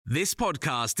This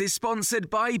podcast is sponsored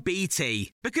by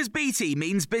BT, because BT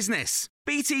means business.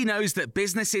 BT knows that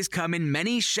businesses come in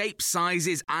many shapes,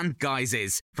 sizes and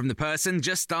guises, from the person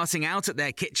just starting out at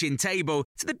their kitchen table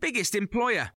to the biggest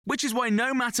employer, which is why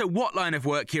no matter what line of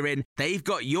work you're in, they've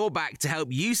got your back to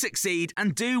help you succeed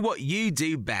and do what you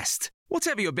do best.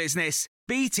 Whatever your business,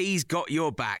 BT's got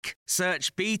your back.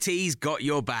 Search BT's got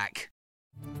your back.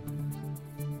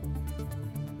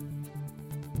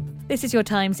 This is your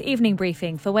Times evening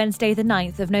briefing for Wednesday the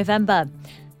 9th of November.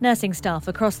 Nursing staff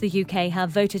across the UK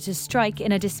have voted to strike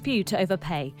in a dispute over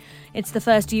pay. It's the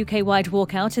first UK-wide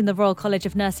walkout in the Royal College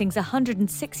of Nursing's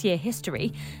 106-year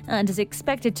history and is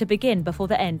expected to begin before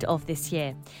the end of this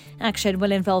year. Action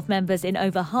will involve members in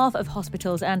over half of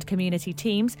hospitals and community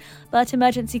teams, but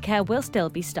emergency care will still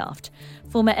be staffed.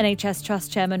 Former NHS Trust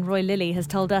Chairman Roy Lilly has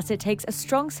told us it takes a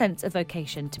strong sense of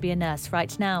vocation to be a nurse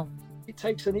right now. It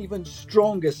takes an even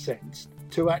stronger sense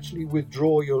to actually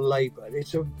withdraw your labour.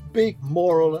 It's a big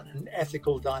moral and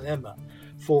ethical dilemma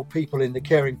for people in the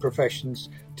caring professions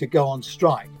to go on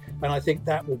strike. And I think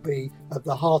that will be at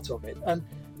the heart of it. And,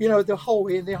 you know, the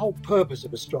whole purpose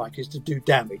of a strike is to do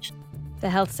damage. The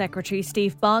Health Secretary,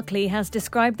 Steve Barclay, has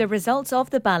described the results of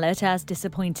the ballot as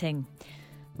disappointing.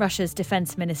 Russia's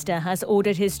defence minister has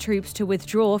ordered his troops to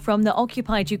withdraw from the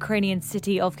occupied Ukrainian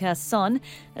city of Kherson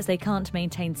as they can't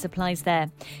maintain supplies there.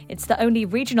 It's the only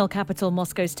regional capital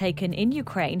Moscow's taken in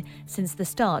Ukraine since the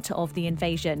start of the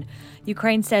invasion.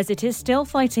 Ukraine says it is still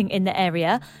fighting in the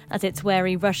area as it's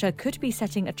wary Russia could be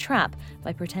setting a trap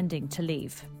by pretending to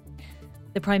leave.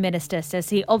 The Prime Minister says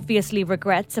he obviously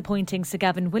regrets appointing Sir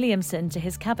Gavin Williamson to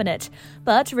his cabinet,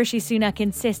 but Rishi Sunak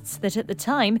insists that at the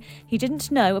time he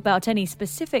didn't know about any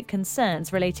specific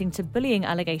concerns relating to bullying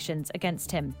allegations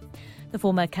against him. The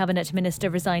former cabinet minister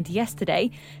resigned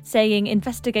yesterday, saying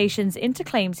investigations into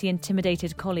claims he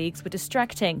intimidated colleagues were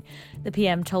distracting. The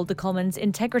PM told the Commons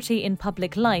integrity in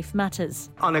public life matters.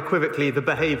 Unequivocally, the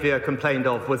behaviour complained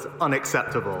of was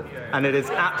unacceptable, and it is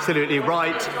absolutely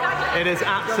right. It is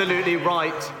absolutely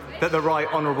right that the right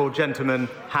honourable gentleman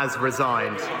has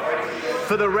resigned.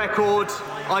 For the record,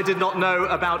 I did not know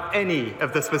about any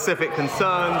of the specific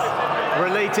concerns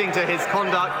relating to his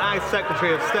conduct as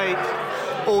Secretary of State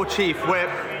or Chief Whip,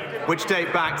 which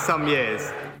date back some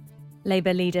years.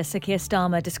 Labour leader Sir Keir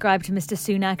Starmer described Mr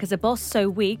Sunak as a boss so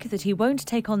weak that he won't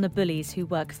take on the bullies who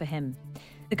work for him.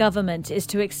 The government is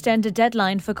to extend a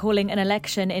deadline for calling an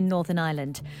election in Northern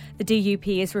Ireland. The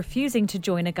DUP is refusing to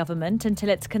join a government until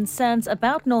its concerns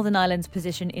about Northern Ireland's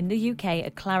position in the UK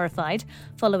are clarified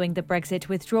following the Brexit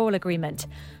withdrawal agreement.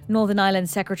 Northern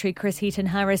Ireland Secretary Chris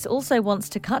Heaton-Harris also wants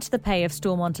to cut the pay of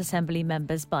Stormont Assembly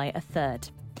members by a third.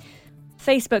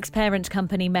 Facebook's parent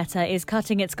company Meta is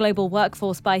cutting its global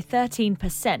workforce by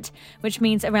 13%, which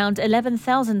means around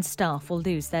 11,000 staff will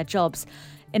lose their jobs.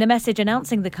 In a message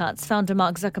announcing the cuts, founder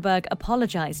Mark Zuckerberg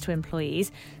apologised to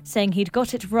employees, saying he'd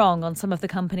got it wrong on some of the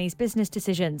company's business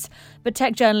decisions. But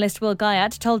tech journalist Will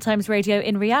Guyat told Times Radio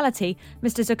in reality,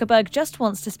 Mr Zuckerberg just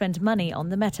wants to spend money on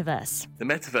the metaverse. The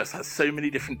metaverse has so many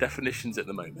different definitions at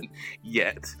the moment,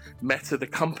 yet Meta, the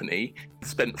company,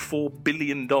 spent $4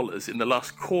 billion in the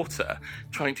last quarter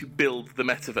trying to build the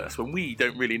metaverse when we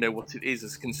don't really know what it is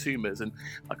as consumers. And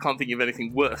I can't think of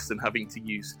anything worse than having to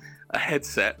use a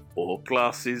headset or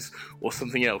glasses or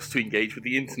something else to engage with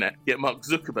the internet. Yet Mark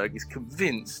Zuckerberg is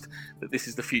convinced that this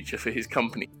is the future for his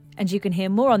company. And you can hear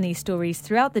more on these stories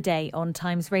throughout the day on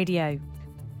Times Radio.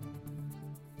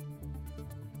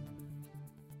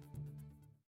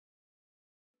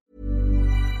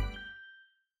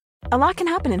 A lot can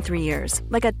happen in 3 years,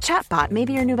 like a chatbot may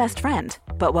be your new best friend.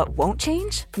 But what won't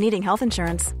change? Needing health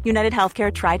insurance. United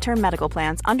Healthcare Tri-Term Medical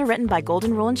Plans, underwritten by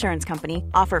Golden Rule Insurance Company,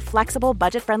 offer flexible,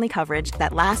 budget-friendly coverage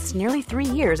that lasts nearly 3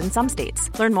 years in some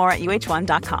states. Learn more at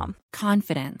uh1.com.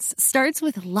 Confidence starts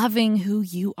with loving who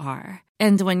you are.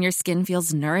 And when your skin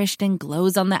feels nourished and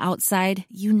glows on the outside,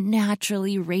 you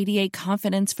naturally radiate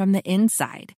confidence from the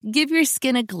inside. Give your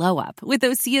skin a glow up with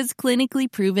Osea's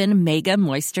clinically proven Mega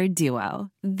Moisture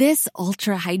Duo. This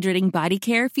ultra-hydrating body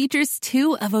care features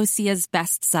 2 of Osea's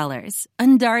best sellers,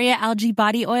 Undaria Algae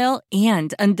Body Oil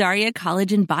and Undaria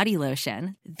Collagen Body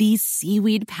Lotion. These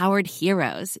seaweed-powered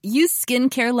heroes use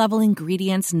skincare-level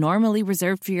ingredients normally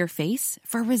reserved for your face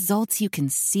for results you can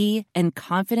see and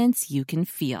confidence you can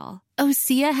feel.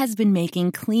 Osea has been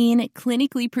making clean,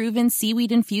 clinically proven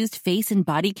seaweed-infused face and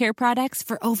body care products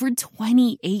for over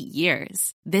 28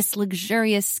 years. This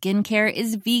luxurious skincare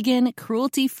is vegan,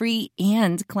 cruelty-free,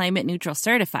 and climate-neutral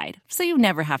certified, so you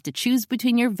never have to choose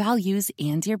between your values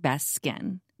and your best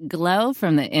skin. Glow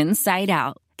from the inside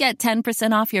out. Get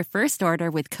 10% off your first order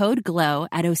with code GLOW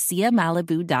at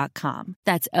OseaMalibu.com.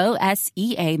 That's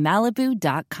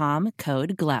OSEAMalibu.com,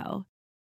 code GLOW.